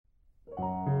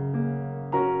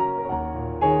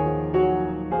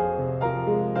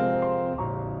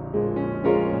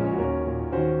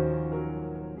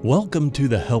Welcome to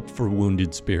the Help for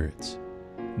Wounded Spirits.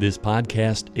 This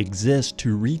podcast exists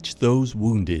to reach those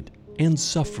wounded and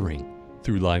suffering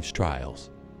through life's trials.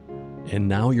 And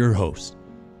now your hosts,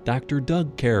 Dr.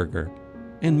 Doug Carragher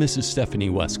and Mrs. Stephanie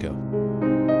Wesco.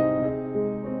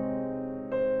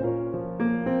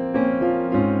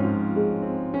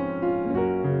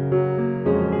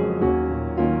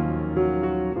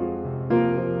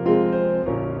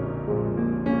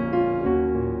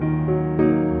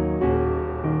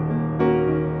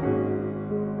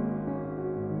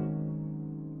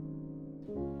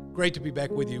 Great to be back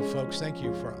with you, folks. Thank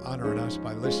you for honoring us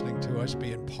by listening to us,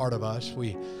 being part of us.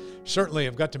 We certainly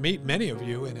have got to meet many of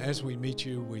you, and as we meet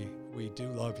you, we do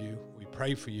love you. We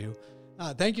pray for you.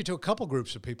 Thank you to a couple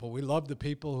groups of people. We love the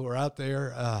people who are out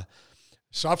there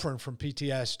suffering from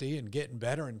PTSD and getting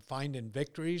better and finding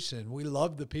victories, and we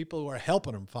love the people who are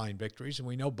helping them find victories, and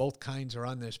we know both kinds are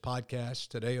on this podcast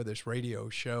today or this radio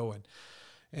show,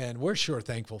 and we're sure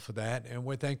thankful for that, and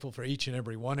we're thankful for each and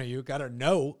every one of you. Got a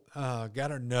note,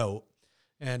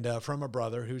 and from a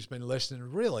brother who's been listening,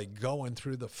 really going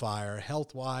through the fire,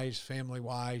 health-wise,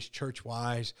 family-wise,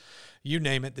 church-wise, you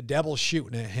name it. The devil's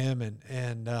shooting at him,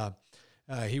 and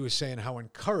he was saying how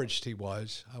encouraged he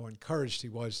was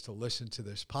to listen to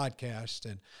this podcast,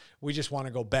 and we just want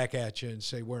to go back at you and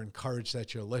say we're encouraged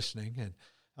that you're listening, and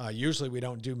usually we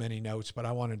don't do many notes, but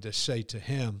I wanted to say to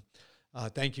him,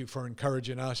 thank you for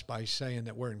encouraging us by saying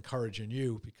that we're encouraging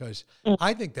you, because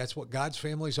I think that's what God's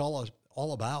family is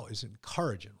all about, is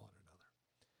encouraging one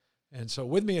another. And so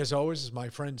with me, as always, is my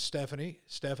friend Stephanie.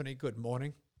 Stephanie, good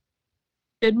morning.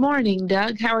 Good morning,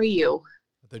 Doug. How are you?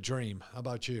 The dream. How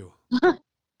about you?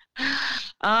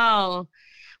 Oh,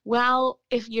 well,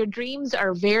 if your dreams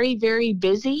are very, very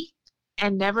busy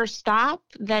and never stop,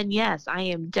 then yes, I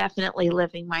am definitely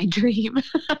living my dream.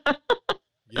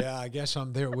 Yeah, I guess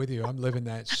I'm there with you. I'm living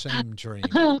that same dream.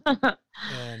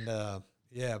 And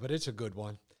yeah, but it's a good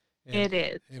one. And, it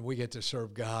is. And we get to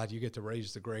serve God. You get to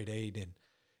raise the great aid.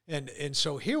 And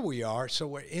so here we are. So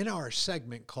we're in our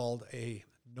segment called A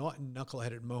Not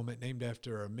Knuckleheaded Moment, named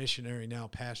after a missionary, now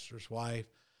pastor's wife,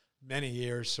 many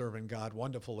years serving God,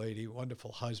 wonderful lady,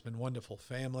 wonderful husband, wonderful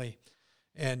family.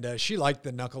 And she liked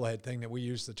the knucklehead thing, that we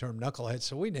use the term knucklehead.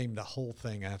 So we named the whole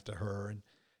thing after her.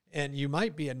 And you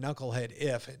might be a knucklehead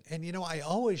if, and you know, I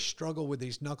always struggle with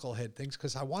these knucklehead things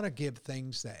because I want to give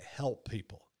things that help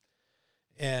people.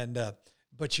 And,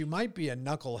 but you might be a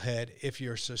knucklehead if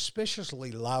you're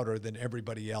suspiciously louder than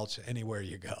everybody else anywhere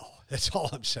you go. That's all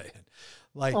I'm saying.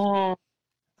 Like,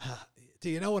 do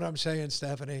you know what I'm saying,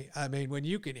 Stephanie? I mean, when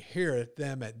you can hear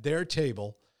them at their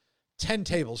table, 10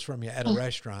 tables from you at a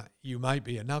restaurant, you might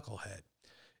be a knucklehead.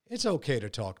 It's okay to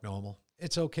talk normal.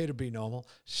 It's okay to be normal.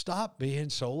 Stop being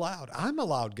so loud. I'm a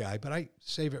loud guy, but I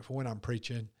save it for when I'm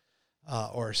preaching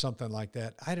or something like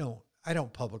that. I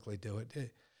don't publicly do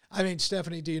it. I mean,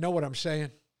 Stephanie, do you know what I'm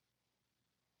saying?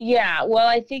 Yeah, well,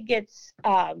 I think it's,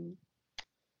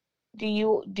 do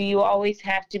you always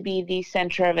have to be the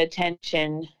center of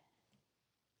attention?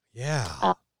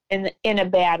 Yeah. In a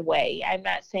bad way. I'm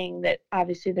not saying that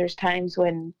obviously there's times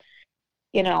when,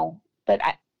 you know, but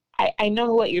I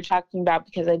know what you're talking about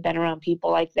because I've been around people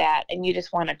like that, and you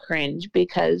just want to cringe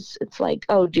because it's like,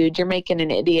 oh, dude, you're making an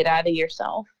idiot out of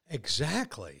yourself.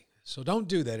 Exactly. So don't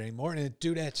do that anymore, and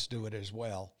dudettes do it as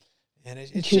well. And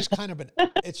it's just kind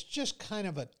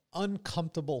of an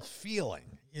uncomfortable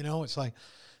feeling. You know, it's like,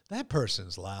 that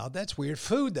person's loud. That's weird.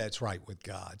 Food that's right with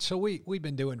God. So we've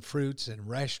been doing fruits in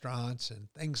restaurants and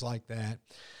things like that.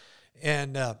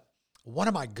 And one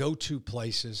of my go-to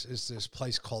places is this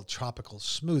place called Tropical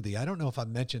Smoothie. I don't know if I've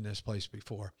mentioned this place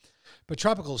before, but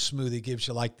Tropical Smoothie gives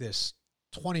you like this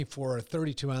 24 or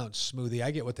 32-ounce smoothie.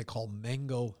 I get what they call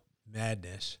Mango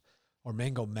Madness or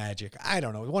Mango Magic. I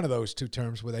don't know, one of those two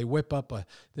terms where they whip up,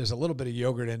 there's a little bit of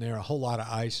yogurt in there, a whole lot of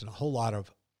ice, and a whole lot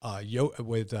of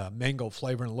with mango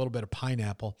flavor and a little bit of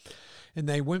pineapple. And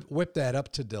they whip that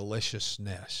up to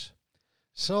deliciousness.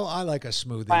 So I like a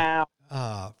smoothie. Wow.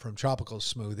 From Tropical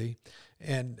Smoothie,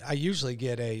 and I usually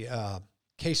get a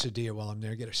quesadilla while I'm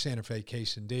there. Get a Santa Fe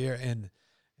quesadilla, and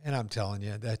I'm telling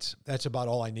you, that's about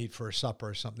all I need for a supper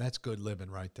or something. That's good living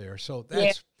right there. So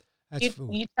that's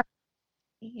food.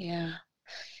 Yeah,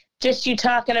 just you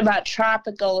talking about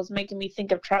tropical is making me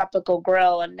think of Tropical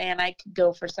Grill, and man, I could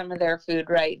go for some of their food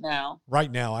right now. Right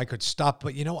now, I could stop,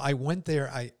 but you know, I went there.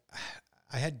 I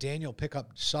had Daniel pick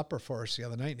up supper for us the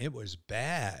other night, and it was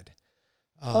bad.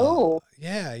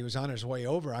 Yeah, he was on his way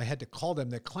over. I had to call them.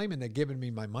 They're claiming they're giving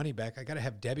me my money back. I got to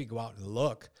have Debbie go out and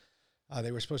look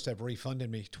They were supposed to have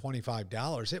refunded me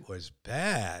 $25. It was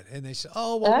bad. And they said,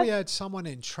 oh, well, we had someone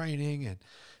in training and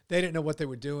they didn't know what they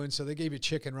were doing. So they gave you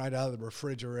chicken right out of the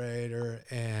refrigerator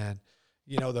and,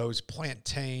 those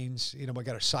plantains. I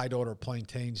got a side order of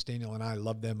plantains. Daniel and I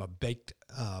love them. Baked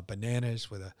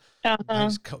bananas with a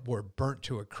nice were burnt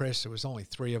to a crisp. There was only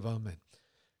 3 of them. And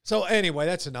so anyway,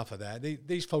 that's enough of that.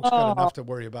 These folks got enough to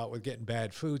worry about with getting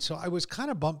bad food. So I was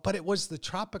kind of bummed, but it was the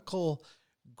tropical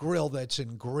grill that's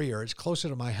in Greer. It's closer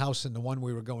to my house than the one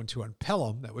we were going to in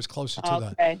Pelham. That was closer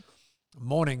to the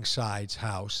Morningside's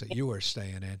house that you were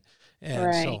staying in.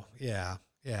 And so, yeah,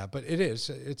 but it's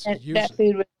that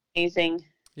food was amazing.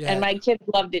 Yeah. And my kids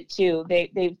loved it too.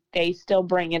 They still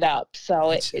bring it up.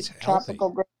 So it's tropical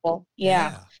grill.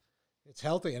 Yeah. It's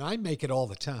healthy, and I make it all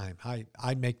the time.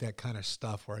 I make that kind of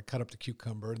stuff where I cut up the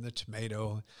cucumber and the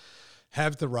tomato,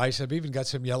 have the rice. I've even got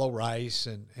some yellow rice,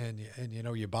 and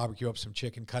you barbecue up some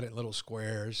chicken, cut it in little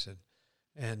squares,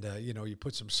 and you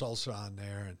put some salsa on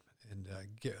there and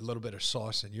get a little bit of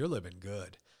sauce, and you're living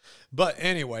good. But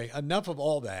anyway, enough of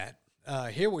all that.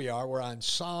 Here we are. We're on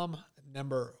Psalm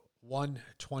number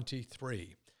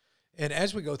 123. And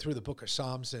as we go through the book of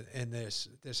Psalms and this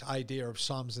idea of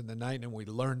Psalms in the night, and we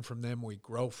learn from them, we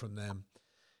grow from them,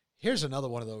 here's another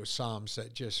one of those Psalms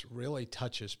that just really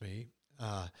touches me,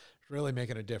 really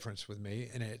making a difference with me.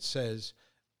 And it says,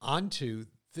 unto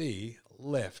thee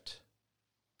lift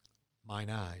mine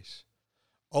eyes,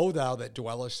 O thou that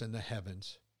dwellest in the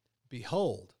heavens.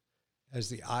 Behold, as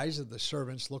the eyes of the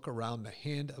servants look around the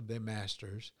hand of their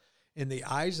masters, in the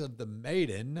eyes of the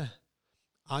maiden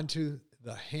unto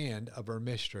the hand of her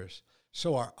mistress.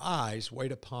 So our eyes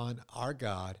wait upon our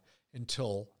God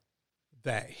until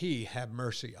that he have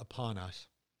mercy upon us.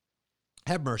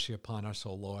 Have mercy upon us,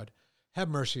 O Lord. Have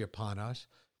mercy upon us,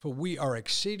 for we are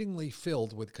exceedingly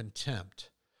filled with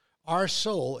contempt. Our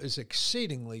soul is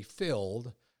exceedingly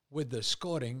filled with the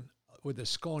scorning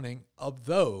of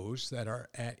those that are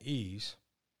at ease,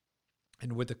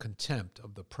 and with the contempt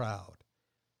of the proud.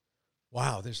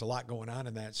 Wow, there's a lot going on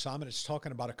in that psalm, and it's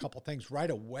talking about a couple things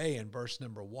right away in verse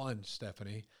number 1,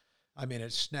 Stephanie. I mean,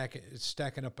 it's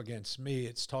stacking up against me.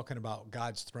 It's talking about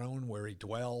God's throne where he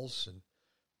dwells, and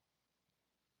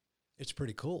it's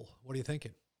pretty cool. What are you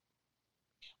thinking?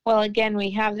 Well, again, we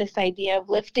have this idea of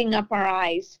lifting up our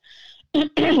eyes.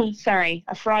 Sorry,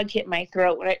 a frog hit my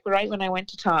throat right when I went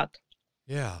to talk.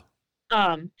 Yeah.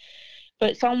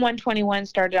 But Psalm 121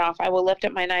 started off, I will lift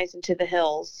up mine eyes into the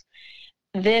hills.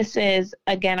 This is,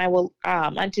 again, I will,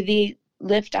 unto thee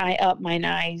lift I up mine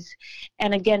eyes.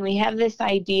 And again, we have this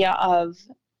idea of,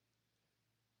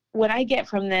 what I get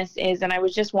from this is, and I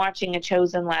was just watching a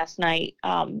Chosen last night,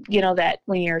 that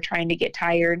when you're trying to get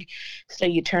tired, so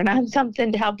you turn on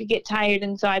something to help you get tired.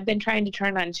 And so I've been trying to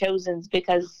turn on Chosens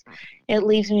because it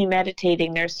leaves me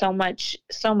meditating. There's so much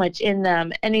in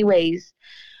them. Anyways,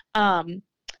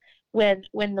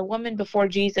 when the woman before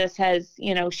Jesus has,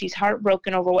 she's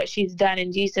heartbroken over what she's done,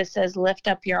 and Jesus says, lift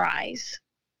up your eyes,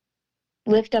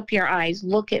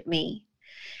 look at me.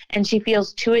 And she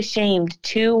feels too ashamed,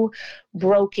 too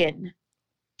broken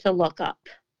to look up.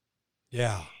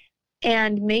 Yeah.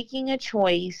 And making a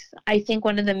choice, I think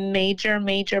one of the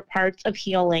major parts of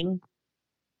healing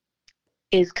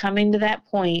is coming to that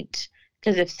point,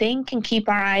 because if Satan can keep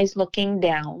our eyes looking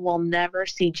down, we'll never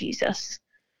see Jesus,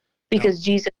 because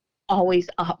Jesus is always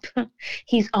up.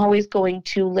 He's always going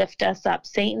to lift us up.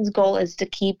 Satan's goal is to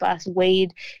keep us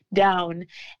weighed down.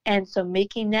 And so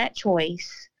making that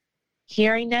choice,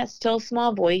 hearing that still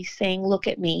small voice saying, look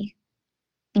at me,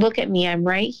 I'm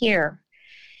right here.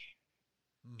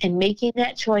 And making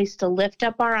that choice to lift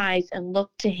up our eyes and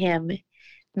look to him,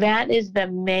 that is the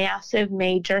massive,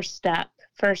 major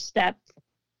first step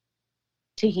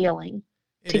to healing,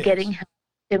 getting help,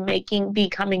 to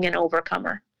becoming an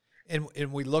overcomer.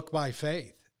 And we look by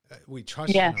faith. We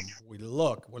trust in him.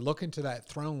 We're looking to that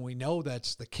throne. We know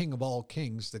that's the King of all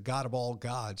kings, the God of all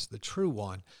gods, the true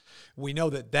one. We know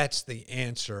that that's the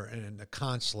answer and the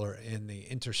counselor and the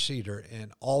interceder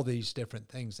and all these different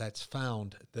things that's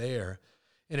found there.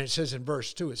 And it says in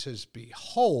verse 2, it says,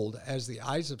 behold, as the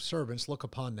eyes of servants look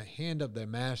upon the hand of their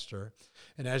master,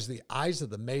 and as the eyes of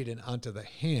the maiden unto the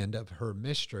hand of her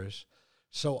mistress,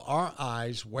 so our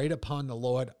eyes wait upon the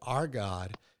Lord our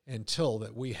God until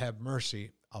that we have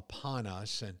mercy upon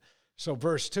us. And so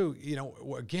verse 2,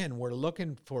 again, we're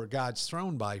looking for God's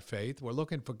throne by faith. We're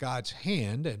looking for God's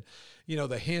hand. And,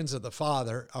 the hands of the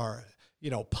Father are,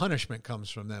 punishment comes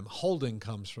from them. Holding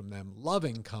comes from them.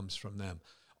 Loving comes from them.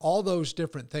 All those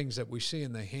different things that we see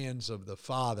in the hands of the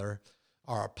Father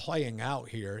are playing out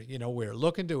here. We're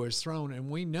looking to his throne, and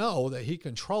we know that he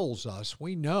controls us.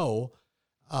 We know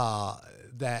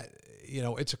that,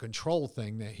 it's a control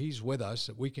thing, that he's with us,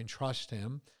 that we can trust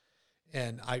him.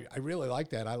 And I really like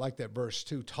that. I like that verse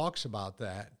 2 talks about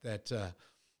that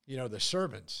the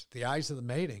servants, the eyes of the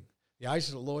mating, the eyes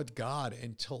of the Lord God,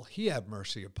 until he have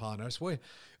mercy upon us.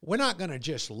 We're not going to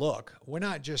just look. We're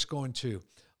not just going to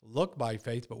look by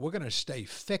faith, but we're going to stay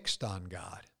fixed on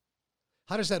God.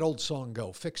 How does that old song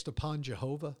go? Fixed upon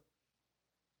Jehovah?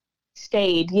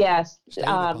 Stayed, yes. Stayed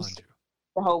upon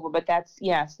Jehovah, but that's,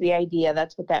 yes, the idea.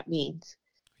 That's what that means.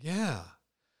 Yeah.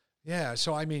 Yeah.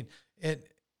 So, and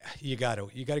you got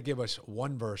to give us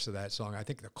one verse of that song. I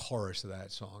think the chorus of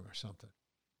that song or something.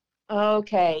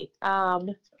 Okay.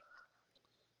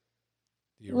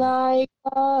 Like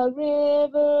a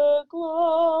river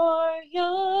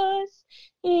glorious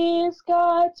is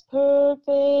God's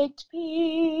perfect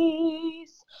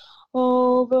peace,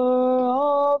 over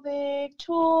all victorious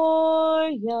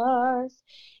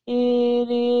in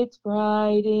its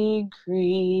bright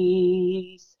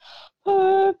increase.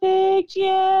 Perfect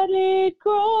yet it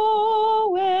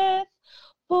groweth,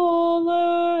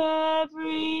 fuller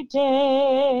every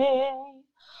day.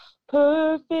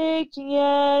 Perfect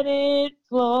yet it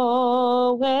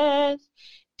floweth,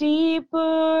 deeper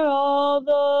all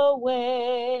the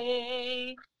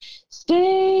way.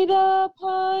 Stayed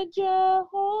upon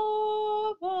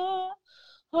Jehovah,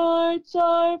 hearts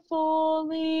are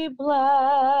fully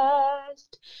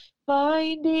blessed,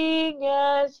 finding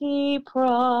as he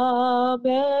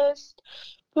promised,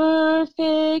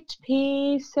 perfect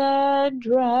peace and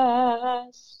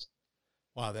rest.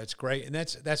 Wow, that's great. And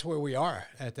that's where we are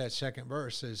at that second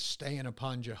verse, is staying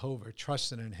upon Jehovah,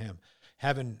 trusting in him,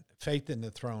 having faith in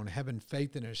the throne, having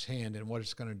faith in his hand and what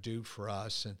it's going to do for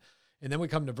us. And then we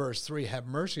come to verse 3, have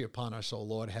mercy upon us, O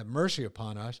Lord, have mercy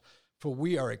upon us, for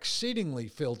we are exceedingly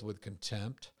filled with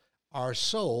contempt. Our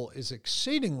soul is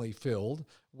exceedingly filled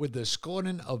with the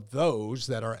scorning of those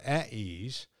that are at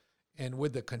ease and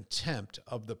with the contempt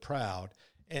of the proud.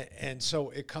 And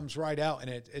so it comes right out, and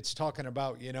it's talking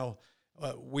about,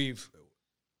 we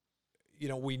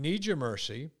need your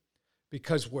mercy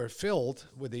because we're filled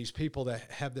with these people that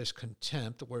have this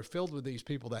contempt. We're filled with these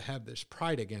people that have this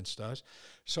pride against us.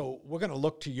 So we're going to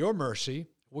look to your mercy.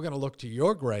 We're going to look to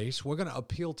your grace. We're going to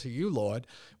appeal to you, Lord.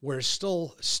 We're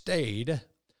still stayed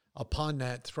upon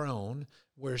that throne.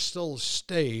 We're still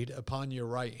stayed upon your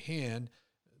right hand.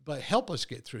 But help us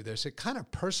get through this. It kind of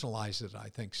personalizes it, I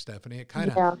think, Stephanie. It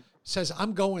kind of says,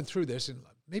 I'm going through this, and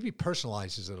maybe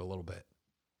personalizes it a little bit.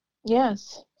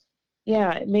 Yes.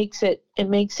 Yeah, it makes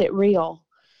it real.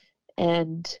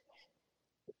 And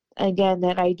again,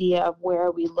 that idea of where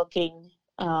are we looking,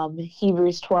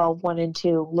 Hebrews 12, 1 and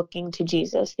 2, looking to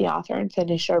Jesus, the author and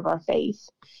finisher of our faith.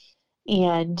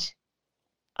 And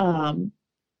that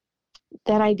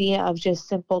idea of just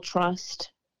simple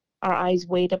trust, our eyes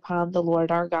wait upon the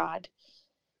Lord our God.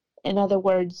 In other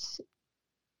words,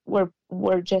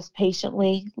 we're just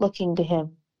patiently looking to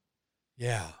him.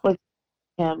 Yeah. With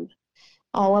him.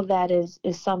 All of that is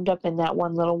summed up in that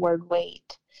one little word,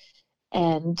 wait.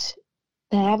 And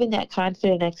having that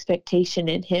confident expectation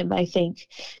in him, I think,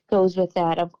 goes with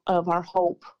that of our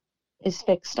hope is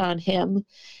fixed on him.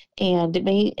 And it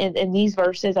may, in these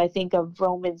verses, I think of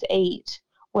Romans 8,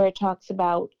 where it talks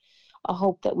about a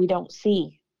hope that we don't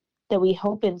see, that we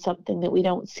hope in something that we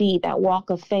don't see, that walk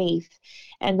of faith.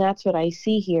 And that's what I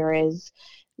see here is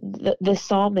the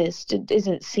psalmist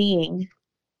isn't seeing,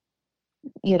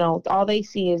 all they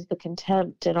see is the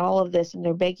contempt and all of this, and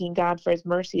they're begging God for his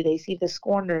mercy. They see the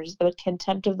scorners, the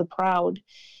contempt of the proud,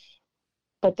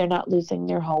 but they're not losing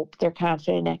their hope, their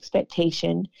confident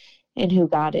expectation in who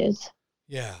God is.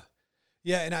 Yeah.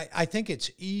 Yeah, and I think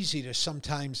it's easy to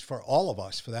sometimes, for all of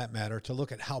us, for that matter, to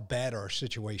look at how bad our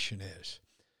situation is.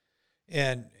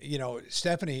 And,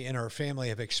 Stephanie and her family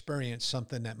have experienced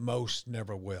something that most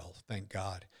never will, thank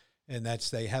God. And that's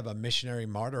they have a missionary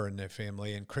martyr in their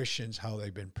family, and Christians, how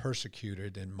they've been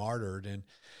persecuted and martyred. And,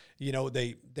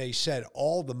 they said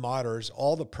all the martyrs,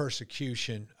 all the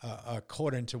persecution,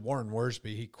 according to Warren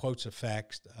Wiersbe, he quotes a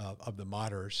fact of the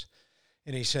martyrs.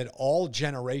 And he said all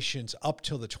generations up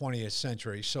till the 20th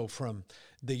century, so from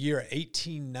the year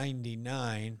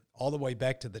 1899 all the way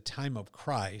back to the time of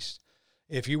Christ,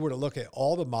 if you were to look at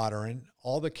all the martyring,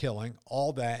 all the killing,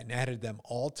 all that, and added them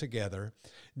all together,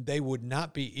 they would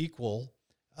not be equal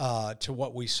to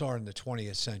what we saw in the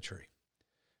 20th century.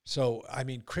 So,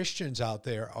 Christians out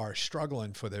there are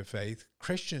struggling for their faith.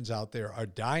 Christians out there are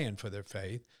dying for their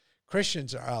faith.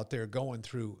 Christians are out there going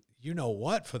through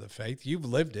what for the faith. You've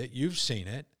lived it. You've seen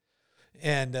it.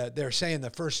 And they're saying the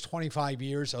first 25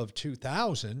 years of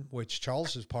 2000, which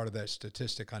Charles is part of that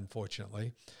statistic,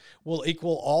 unfortunately, will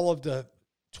equal all of the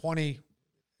 20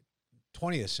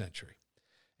 20th century.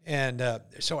 And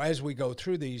so as we go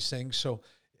through these things, so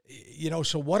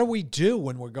what do we do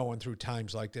when we're going through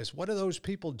times like this? What do those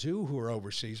people do who are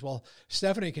overseas? Well,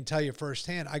 Stephanie can tell you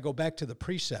firsthand, I go back to the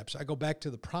precepts. I go back to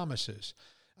the promises.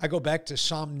 I go back to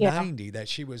Psalm 90 that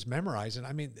she was memorizing.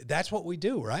 I mean, that's what we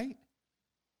do, right?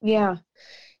 Yeah.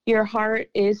 Your heart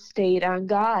is stayed on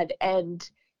God, and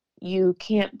you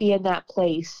can't be in that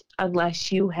place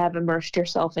unless you have immersed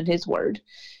yourself in his word.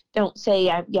 Don't say,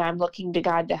 I'm looking to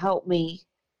God to help me.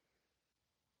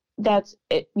 That's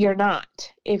it. You're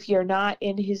not. If you're not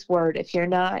in his word, if you're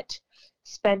not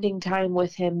spending time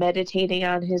with him, meditating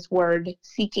on his word,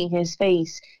 seeking his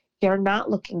face, you're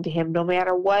not looking to him, no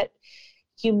matter what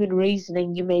human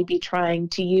reasoning you may be trying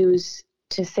to use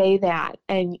to say that.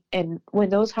 And when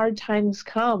those hard times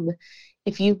come,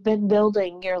 if you've been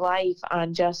building your life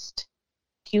on just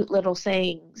cute little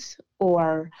sayings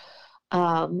or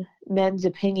men's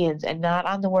opinions and not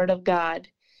on the word of God,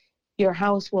 your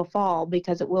house will fall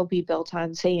because it will be built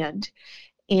on sand.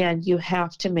 And you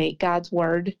have to make God's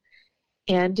word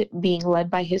and being led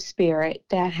by his spirit,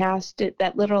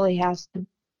 that literally has to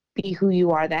be who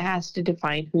you are. That has to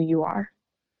define who you are.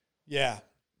 Yeah,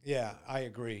 I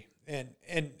agree. And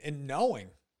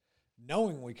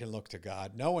knowing we can look to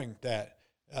God, knowing that,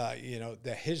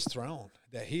 that his throne,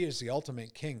 that he is the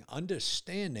ultimate king,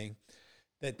 understanding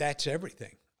that that's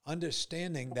everything.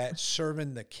 Understanding that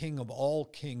serving the King of all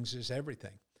kings is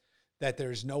everything, that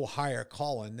there's no higher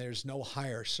calling, there's no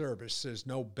higher service, there's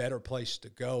no better place to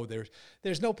go,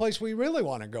 there's no place we really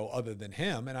want to go other than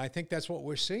him. And I think that's what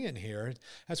we're seeing here.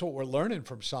 That's what we're learning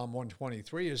from Psalm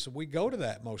 123 is we go to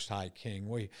that Most High King.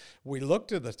 We look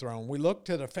to the throne. We look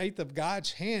to the faith of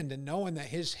God's hand, and knowing that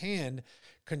his hand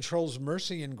controls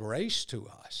mercy and grace to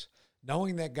us,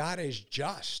 knowing that God is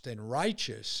just and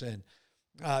righteous, and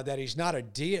that he's not a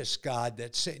deist God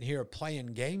that's sitting here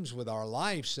playing games with our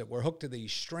lives, that we're hooked to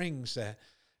these strings that,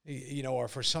 are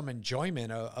for some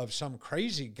enjoyment of some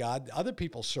crazy God. Other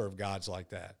people serve gods like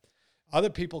that.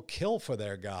 Other people kill for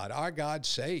their God. Our God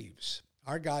saves.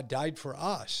 Our God died for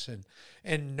us.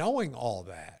 And knowing all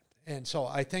that. And so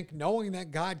I think knowing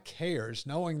that God cares,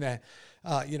 knowing that,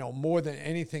 more than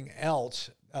anything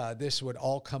else, this would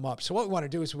all come up. So what we want to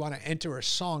do is we want to enter a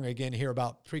song again here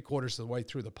about 3/4 of the way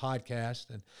through the podcast.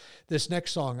 And this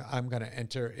next song I'm going to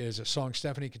enter is a song,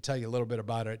 Stephanie can tell you a little bit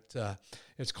about it.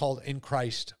 It's called In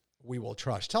Christ We Will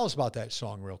Trust. Tell us about that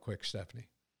song real quick, Stephanie.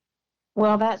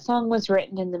 Well, that song was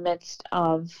written in the midst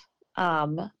of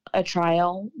a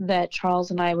trial that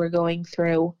Charles and I were going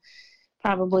through,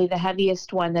 probably the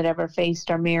heaviest one that ever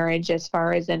faced our marriage, as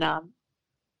far as in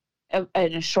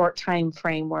a short time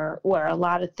frame where a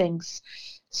lot of things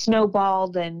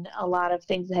snowballed and a lot of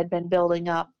things that had been building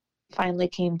up finally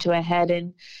came to a head.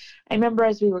 And I remember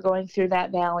as we were going through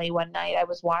that valley one night, I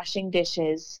was washing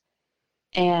dishes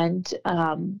and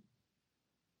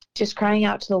just crying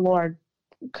out to the Lord,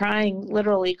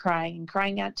 literally crying and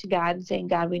crying out to God and saying,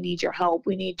 God, we need your help.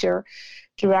 We need your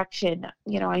direction.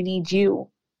 I need you.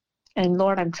 And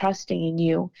Lord, I'm trusting in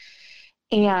you.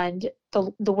 And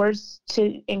the words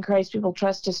to In Christ People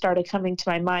Trust just started coming to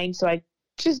my mind. So I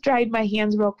just dried my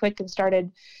hands real quick and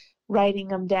started writing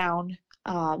them down.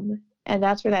 And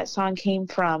that's where that song came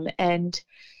from. And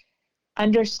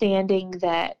understanding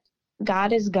that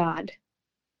God is God,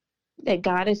 that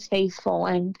God is faithful.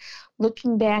 And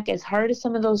looking back, as hard as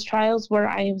some of those trials were,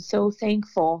 I am so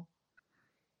thankful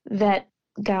that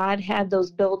God had those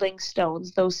building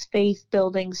stones, those faith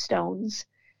building stones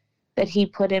that he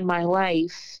put in my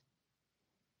life,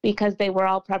 because they were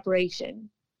all preparation.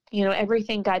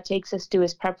 Everything God takes us to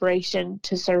is preparation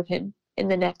to serve him in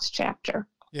the next chapter.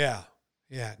 Yeah.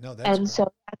 No, that's and great.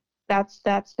 So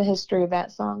that's the history of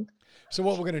that song. So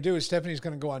what we're going to do is Stephanie's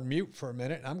going to go on mute for a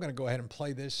minute, and I'm going to go ahead and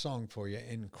play this song for you,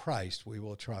 In Christ We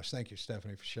Will Trust. Thank you,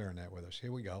 Stephanie, for sharing that with us.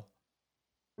 Here we go.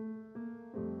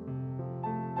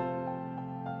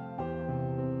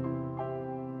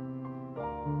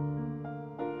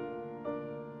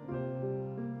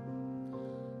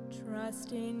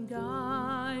 Trust in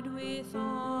God with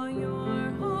all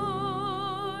your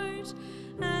heart,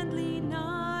 and lean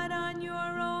not on your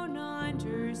own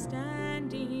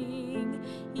understanding.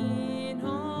 In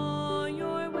all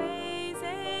your ways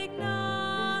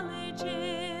acknowledge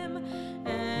him,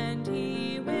 and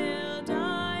he will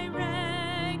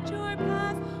direct your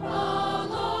path. Oh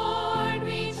Lord,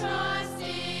 we trust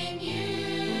in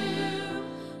you.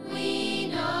 We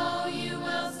know you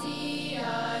will see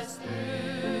us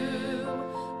through.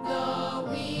 Though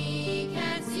we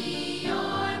can't see your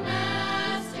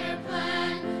master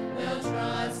plan, we'll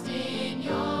trust in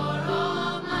your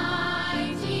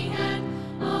almighty hand.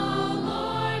 Oh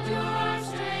Lord,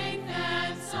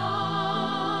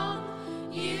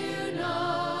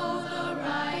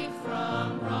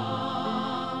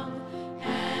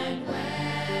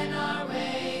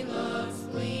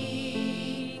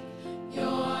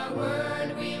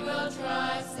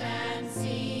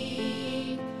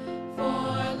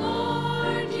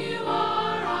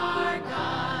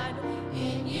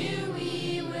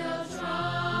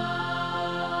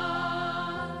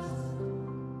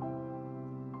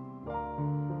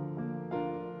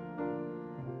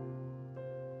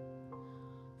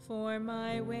 For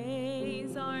my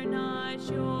ways are not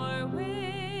your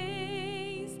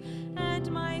ways,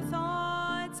 and my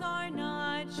thoughts are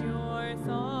not your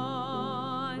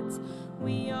thoughts.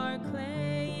 We are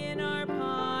clay in our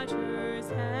potter's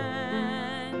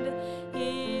hand,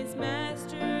 his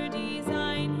master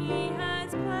design he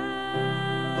has planned.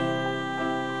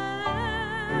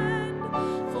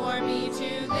 For me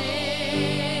to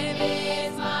live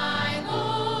is my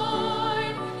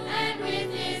Lord, and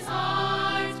with his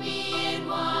heart be in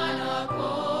one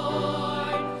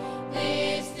accord.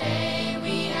 This day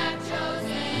we have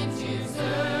chosen to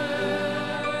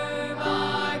serve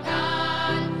our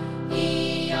God.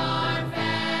 He our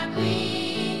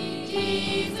family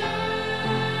deserves.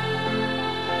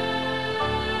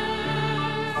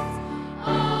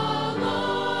 Oh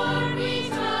Lord, we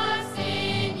trust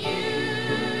in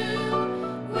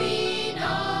you. We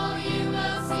know you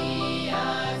will see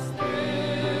us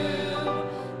through.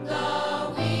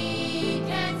 Though we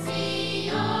can see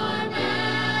your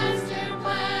master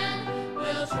plan,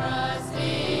 we'll trust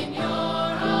in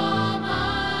your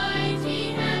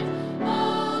almighty hand.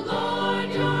 Oh Lord,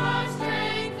 you're our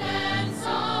strength and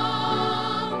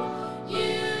song.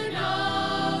 You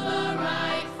know the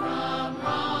right from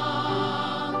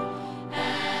wrong.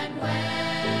 And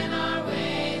when our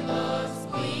way looks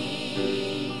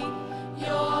bleak,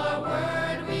 your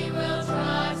word we will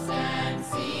trust and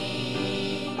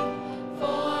seek.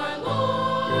 For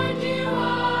Lord, you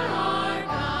are our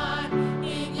God,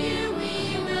 in you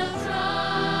we will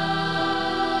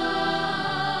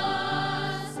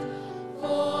trust.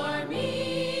 For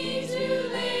me to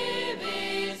live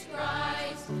is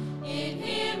Christ, in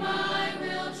him I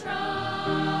will trust.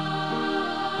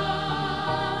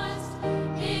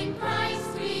 In Christ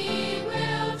we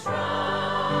will trust.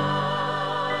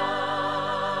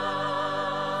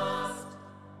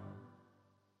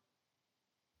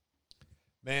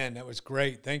 Man, that was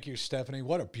great. Thank you, Stephanie.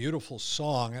 What a beautiful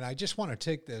song. And I just want to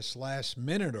take this last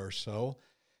minute or so,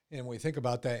 and we think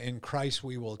about that, in Christ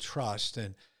we will trust.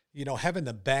 And, you know, having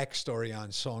the backstory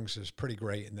on songs is pretty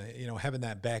great. And, having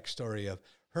that backstory of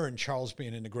her and Charles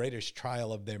being in the greatest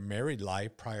trial of their married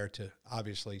life prior to,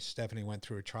 obviously, Stephanie went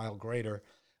through a trial greater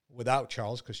without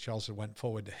Charles because Charles had went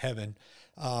forward to heaven.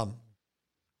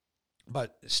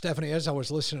 But Stephanie, as I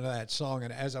was listening to that song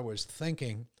and as I was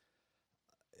thinking,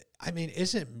 I mean,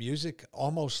 isn't music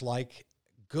almost like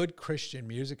good Christian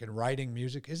music and writing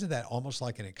music? Isn't that almost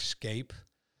like an escape?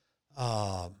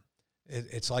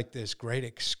 It's like this great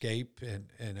escape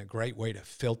and a great way to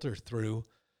filter through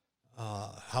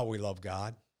how we love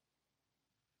God.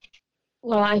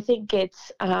 Well, I think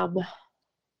it's, the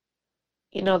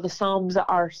Psalms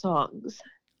are songs.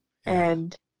 Yeah.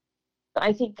 And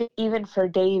I think that even for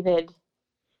David,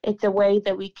 it's a way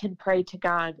that we can pray to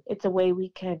God. It's a way we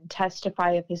can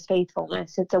testify of his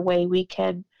faithfulness. It's a way we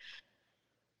can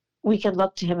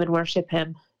look to him and worship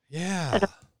him. Yeah. And a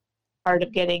part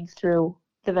of getting through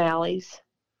the valleys.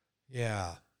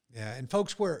 Yeah. Yeah. And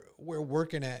folks, we're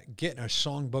working at getting a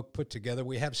songbook put together.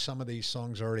 We have some of these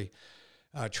songs already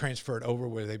transferred over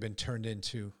where they've been turned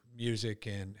into music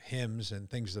and hymns and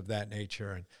things of that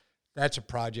nature. And that's a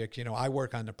project. I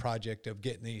work on the project of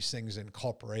getting these things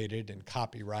incorporated and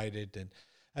copyrighted, and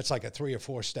that's like a 3 or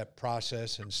 4 step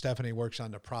process. And Stephanie works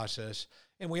on the process,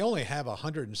 and we only have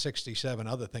 167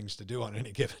 other things to do on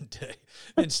any given day.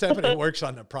 And Stephanie works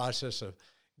on the process of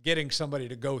getting somebody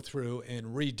to go through and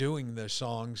redoing the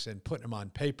songs and putting them on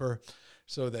paper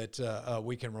so that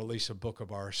we can release a book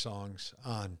of our songs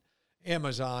on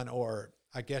Amazon, or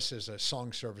I guess there's a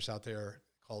song service out there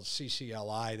called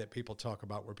CCLI that people talk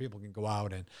about, where people can go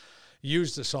out and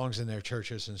use the songs in their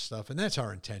churches and stuff. And that's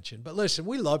our intention. But listen,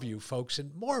 we love you folks.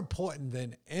 And more important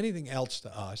than anything else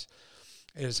to us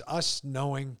is us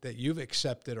knowing that you've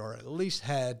accepted, or at least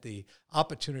had the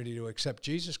opportunity to accept,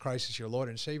 Jesus Christ as your Lord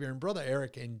and Savior. And Brother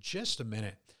Eric, in just a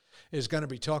minute, is going to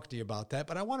be talking to you about that.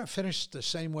 But I want to finish the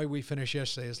same way we finished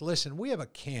yesterday. Is listen, we have a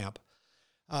camp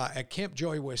at Camp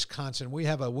Joy, Wisconsin. We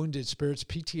have a Wounded Spirits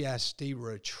PTSD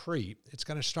retreat. It's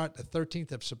going to start the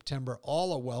 13th of September.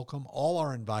 All are welcome. All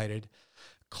are invited.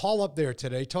 Call up there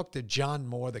today. Talk to John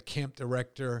Moore, the camp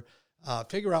director.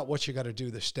 Figure out what you got to do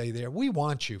to stay there. We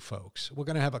want you folks. We're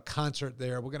going to have a concert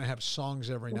there. We're going to have songs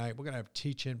every night. We're going to have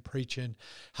teaching, preaching,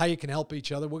 how you can help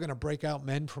each other. We're going to break out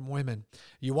men from women.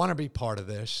 You want to be part of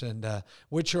this, and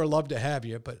we'd sure love to have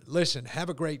you. But listen,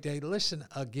 have a great day. Listen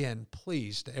again,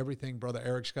 please, to everything Brother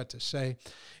Eric's got to say.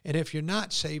 And if you're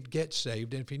not saved, get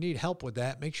saved. And if you need help with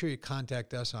that, make sure you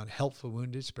contact us on Help for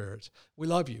Wounded Spirits. We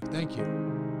love you. Thank you.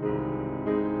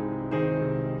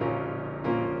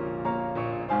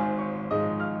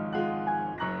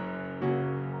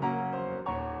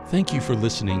 Thank you for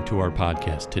listening to our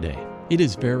podcast today. It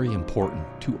is very important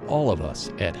to all of us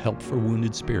at Help for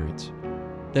Wounded Spirits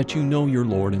that you know your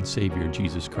Lord and Savior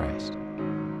Jesus Christ.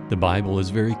 The Bible is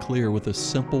very clear with a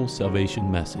simple salvation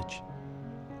message.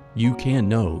 You can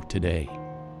know today.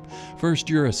 First,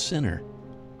 you're a sinner,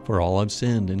 for all have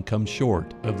sinned and come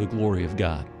short of the glory of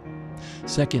God.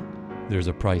 Second, there's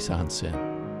a price on sin,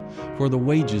 for the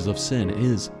wages of sin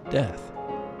is death.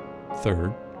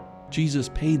 Third, Jesus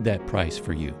paid that price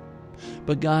for you.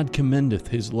 But God commendeth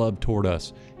his love toward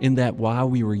us, in that while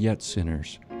we were yet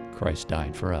sinners, Christ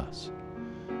died for us.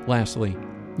 Lastly,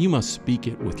 you must speak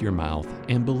it with your mouth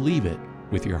and believe it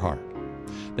with your heart,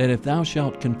 that if thou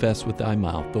shalt confess with thy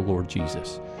mouth the Lord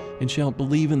Jesus, and shalt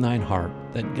believe in thine heart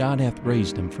that God hath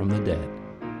raised him from the dead,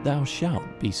 thou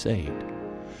shalt be saved.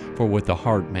 For with the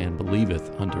heart man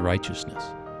believeth unto righteousness,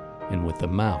 and with the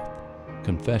mouth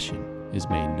confession is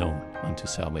made known unto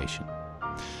salvation.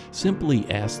 Simply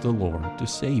ask the Lord to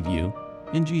save you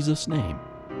in Jesus' name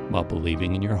while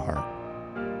believing in your heart,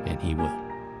 and he will.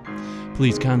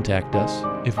 Please contact us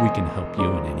if we can help you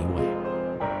in any way.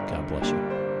 God bless you.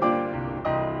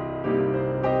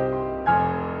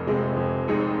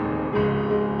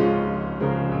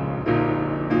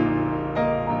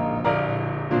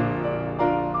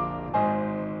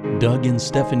 Doug and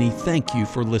Stephanie, thank you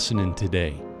for listening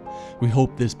today. We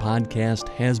hope this podcast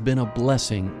has been a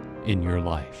blessing in your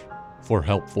life. For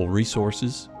helpful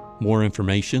resources, more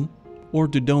information, or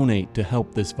to donate to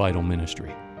help this vital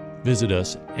ministry, visit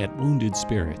us at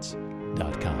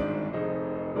woundedspirits.com.